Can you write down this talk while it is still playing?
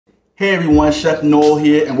Hey everyone, Chef Noel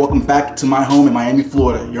here, and welcome back to my home in Miami,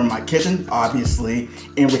 Florida. You're in my kitchen, obviously,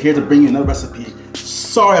 and we're here to bring you another recipe.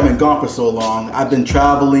 Sorry I've been gone for so long. I've been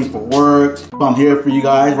traveling for work, but I'm here for you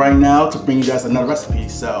guys right now to bring you guys another recipe.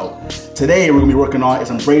 So today we're gonna be working on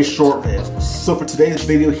some braised short ribs. So for today's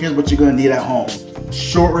video, here's what you're gonna need at home.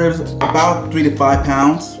 Short ribs, about 3 to 5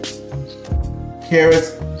 pounds.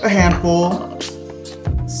 Carrots, a handful.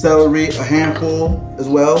 Celery, a handful as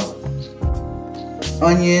well.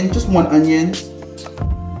 Onion, just 1 onion.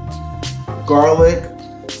 Garlic,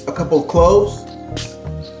 a couple of cloves.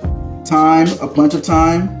 Thyme, a bunch of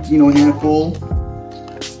thyme, a handful.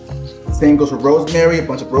 Same goes for rosemary, a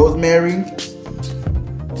bunch of rosemary.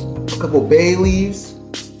 A couple bay leaves.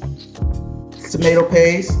 Tomato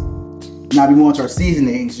paste. Now we want our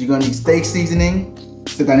seasonings. You're gonna need steak seasoning,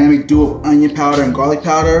 the dynamic duo of onion powder and garlic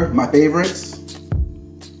powder, my favorites.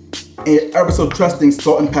 And ever so trusting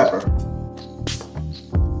salt and pepper.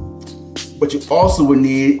 But you also would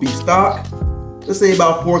need beef stock, let's say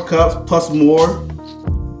about 4 cups plus more.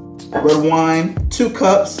 Red wine, 2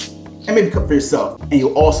 cups, and maybe a cup for yourself. And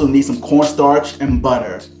you'll also need some cornstarch and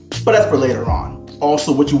butter, but that's for later on.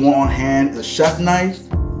 Also, what you want on hand is a chef knife,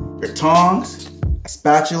 your tongs, a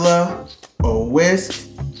spatula, a whisk,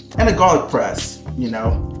 and a garlic press,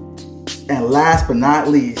 And last but not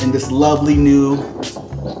least, in this lovely new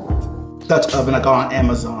Dutch oven I got on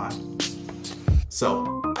Amazon.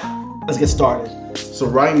 So let's get started. So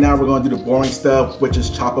right now we're gonna do the boring stuff, which is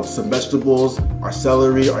chop up some vegetables, our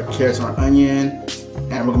celery, our carrots, and our onion,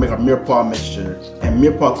 and we're gonna make our mirepoix mixture. And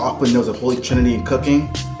mirepoix often known as a holy trinity in cooking,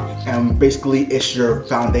 and basically it's your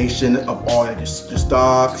foundation of all your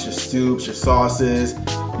stocks, your soups, your sauces.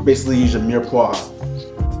 You basically use your mirepoix.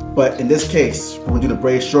 But in this case, when we do the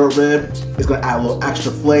braised short rib, it's gonna add a little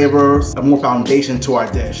extra flavor, a more foundation to our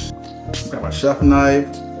dish. Grab our chef knife,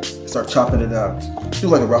 start chopping it up. Do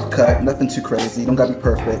like a rough cut, nothing too crazy, don't gotta be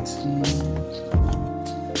perfect.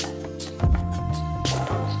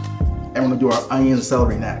 And we're gonna do our onions and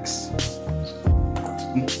celery next.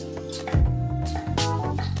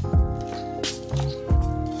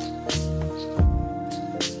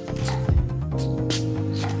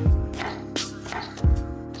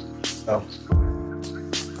 Oh.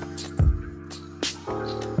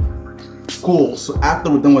 Cool, so after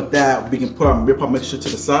we're done with that, we can put our mirepoix mixture to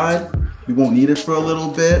the side. We won't need it for a little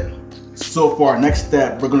bit. So for our next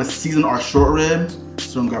step, we're gonna season our short rib.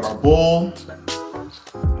 So we're gonna grab our bowl,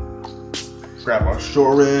 grab our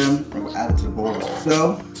short rib, and we'll add it to the bowl like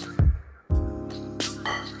so.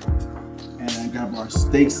 And then grab our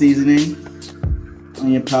steak seasoning,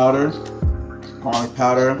 onion powder, garlic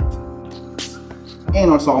powder,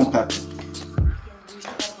 and our salt and pepper.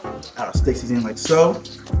 Add our steak seasoning like so.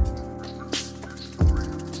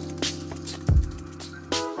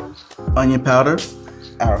 Onion powder,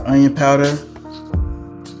 our onion powder,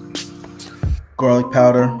 garlic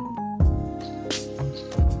powder,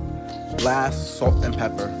 last salt and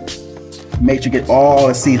pepper. Make sure you get all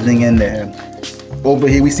the seasoning in there. Over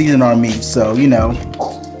here we season our meat, so just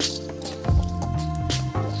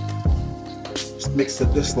mix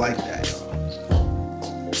it just like that,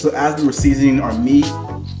 y'all. So as we were seasoning our meat,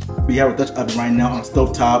 we have a Dutch oven right now on the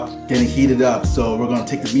stove top getting heated up. So we're gonna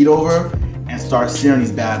take the meat over and start searing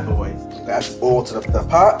these bad boys. Add the bowl to the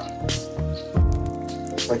pot,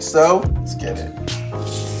 like so. Let's get it.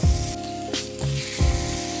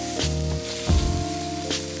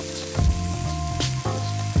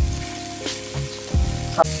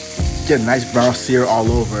 Get a nice brown sear all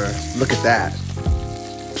over. Look at that.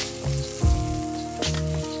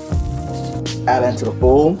 Add it into the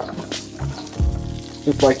bowl,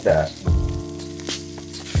 just like that.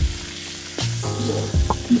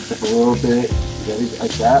 Mix it a little bit.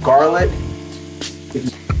 Like that. Garlic,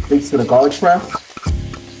 mix to the garlic press.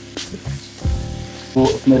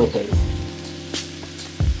 Tomato paste.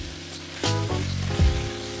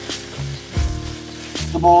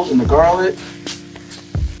 Vegetables and the garlic.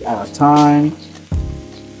 Add our thyme,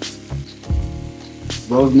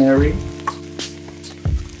 rosemary,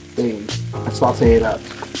 and saute it up.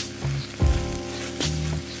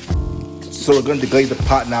 So we're going to deglaze the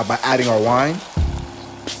pot now by adding our wine.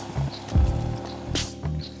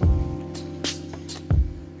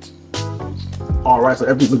 Alright, so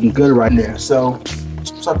everything's looking good right there. So,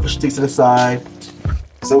 just start pushing things to the side.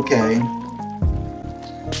 It's okay.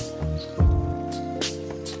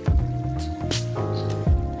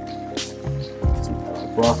 Some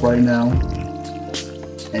broth right now.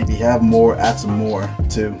 And if you have more, add some more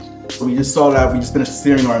too. So we just saw that we just finished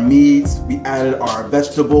searing our meats. We added our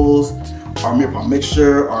vegetables, our mirepoix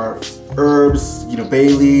mixture, our herbs, bay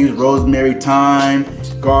leaves, rosemary, thyme,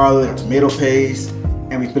 garlic, tomato paste.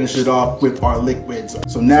 and we finish it off with our liquids.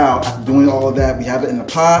 So now, after doing all of that, we have it in a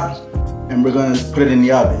pot, and we're gonna put it in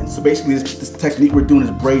the oven. So basically, this technique we're doing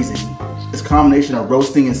is braising. It's a combination of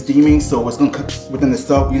roasting and steaming, so it's gonna cook within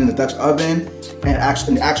itself using the Dutch oven and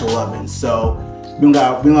the actual oven. So we don't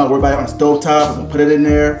gotta worry about it on the stove top. We're gonna put it in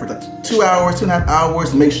there for like 2 hours, 2.5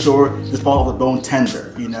 hours to make sure this falls off the bone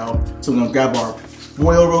tender, you know? So we're gonna grab our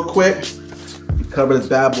foil real quick, cover this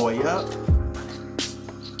bad boy up.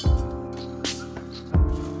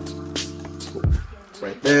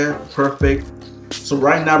 Right there, perfect. So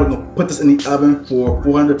right now we're gonna put this in the oven for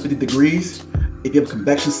 450 degrees. If you have a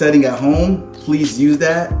convection setting at home, please use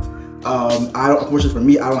that. Unfortunately for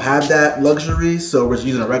me, I don't have that luxury, so we're just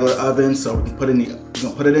using a regular oven. So we can we're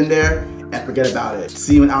gonna put it in there and forget about it.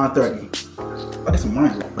 See you in an hour and 30. I'll get some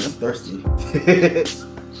wine real quick, I'm thirsty.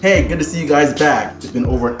 Hey, good to see you guys back. It's been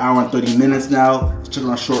over an hour and 30 minutes now. Let's check on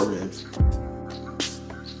our short ribs.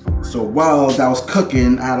 So while that was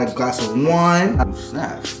cooking, I had a glass of wine. Oh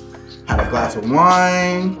snap. Had a glass of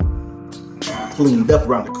wine. Cleaned up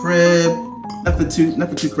around the crib. Nothing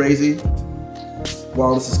too crazy.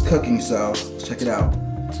 While this is cooking, so let's check it out.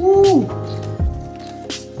 Woo!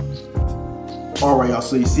 Alright y'all,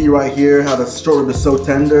 so you see right here how the short rib is so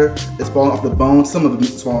tender. It's falling off the bone. Some of it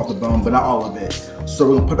is falling off the bone, but not all of it. So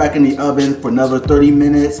we're gonna put it back in the oven for another 30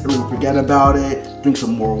 minutes and we're gonna forget about it, drink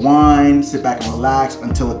some more wine, sit back and relax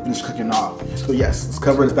until it finishes cooking off. So yes, let's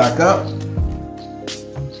cover this back up.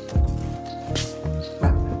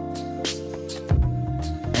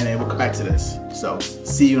 And then we'll come back to this. So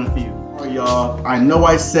see you in a few. Alright y'all, I know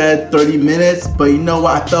I said 30 minutes, but you know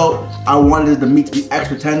what? I felt I wanted the meat to be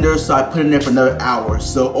extra tender, so I put it in there for another hour.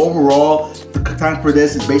 So overall, the time for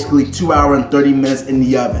this is basically 2 hours and 30 minutes in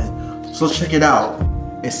the oven. So let's check it out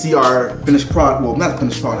and see our finished product. Well, not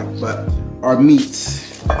finished product, but our meat.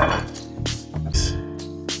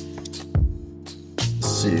 Let's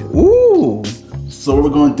see. Ooh. So what we're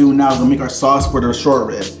gonna do now is we're gonna make our sauce for the short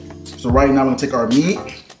rib. So right now we're gonna take our meat,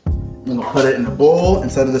 we're gonna put it in a bowl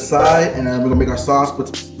and set it aside, and then we're gonna make our sauce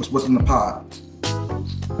with what's in the pot.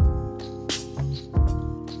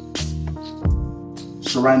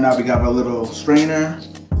 So right now we got our little strainer,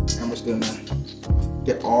 and we're just gonna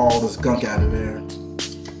get all this gunk out of there.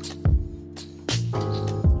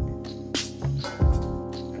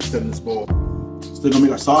 Put in this bowl. So we're gonna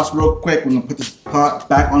make our sauce real quick. We're gonna put this pot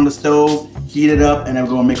back on the stove, heat it up, and then we're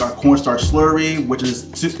gonna make our cornstarch slurry, which is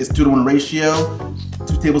 2-to-1 ratio.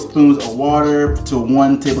 2 tablespoons of water to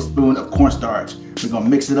 1 tablespoon of cornstarch. We're gonna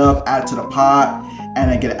mix it up, add it to the pot,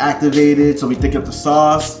 and then get it activated. So we thicken up the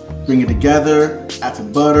sauce, bring it together, add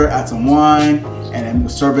some butter, add some wine, and then we'll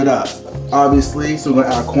serve it up. Obviously, so we're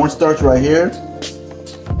gonna add our cornstarch right here.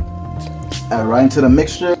 Add it right into the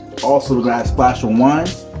mixture. Also, we're gonna add a splash of wine.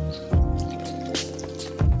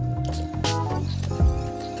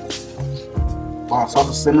 While our sauce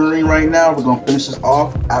is simmering right now, we're gonna finish this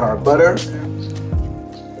off, add our butter.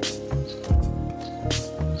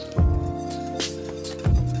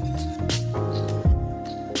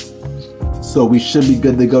 So we should be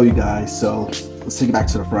good to go, you guys. So let's take it back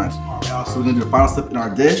to the front. Now, so we're gonna do the final step in our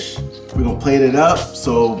dish. We're gonna plate it up.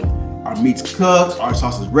 So our meat's cooked, our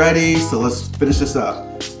sauce is ready. So let's finish this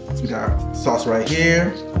up. So we got our sauce right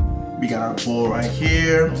here. We got our bowl right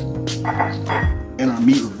here. And our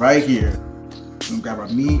meat right here. We're gonna grab our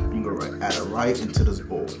meat and go add it right into this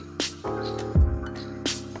bowl.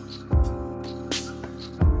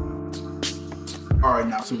 All right,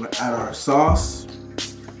 now so we're gonna add our sauce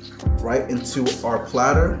right into our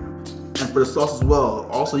platter. And for the sauce as well,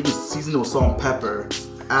 also you can season it with salt and pepper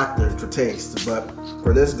after for taste. But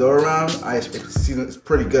for this go around, it's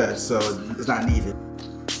pretty good, so it's not needed.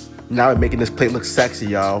 Now we're making this plate look sexy,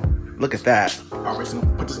 y'all. Look at that. All right, so I'm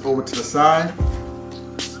gonna put this over to the side.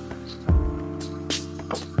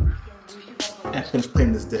 And finish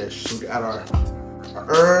plating this dish. So we add our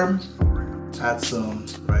herb, add some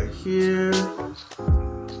right here.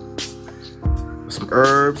 Some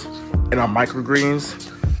herbs and our microgreens.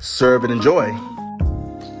 Serve and enjoy.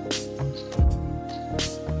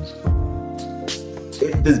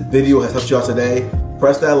 If this video has helped you out today,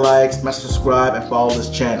 press that like, smash subscribe, and follow this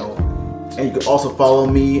channel. And you can also follow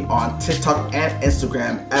me on TikTok and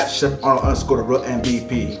Instagram at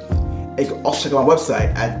ChefArnold_TheRealMVP. And you can also check out my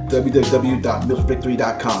website at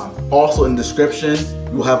www.mealsforvictory.com. Also in the description,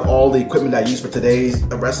 you'll have all the equipment I use for today's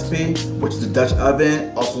recipe, which is the Dutch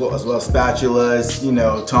oven, also as well as spatulas, you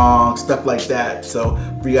know, tongs, stuff like that. So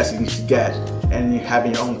for you guys to get and you have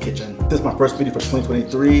in your own kitchen. This is my first video for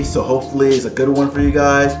 2023, so hopefully it's a good one for you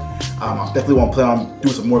guys. I definitely want to plan on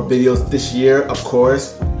doing some more videos this year, of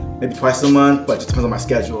course, maybe twice a month, but it just depends on my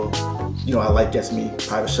schedule. You know, I like gets me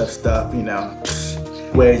private chef stuff, you know.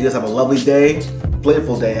 Anyways, you guys have a lovely day,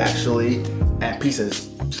 flavorful day actually, and pieces.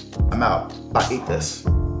 I'm out. I'll eat this.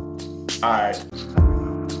 Alright.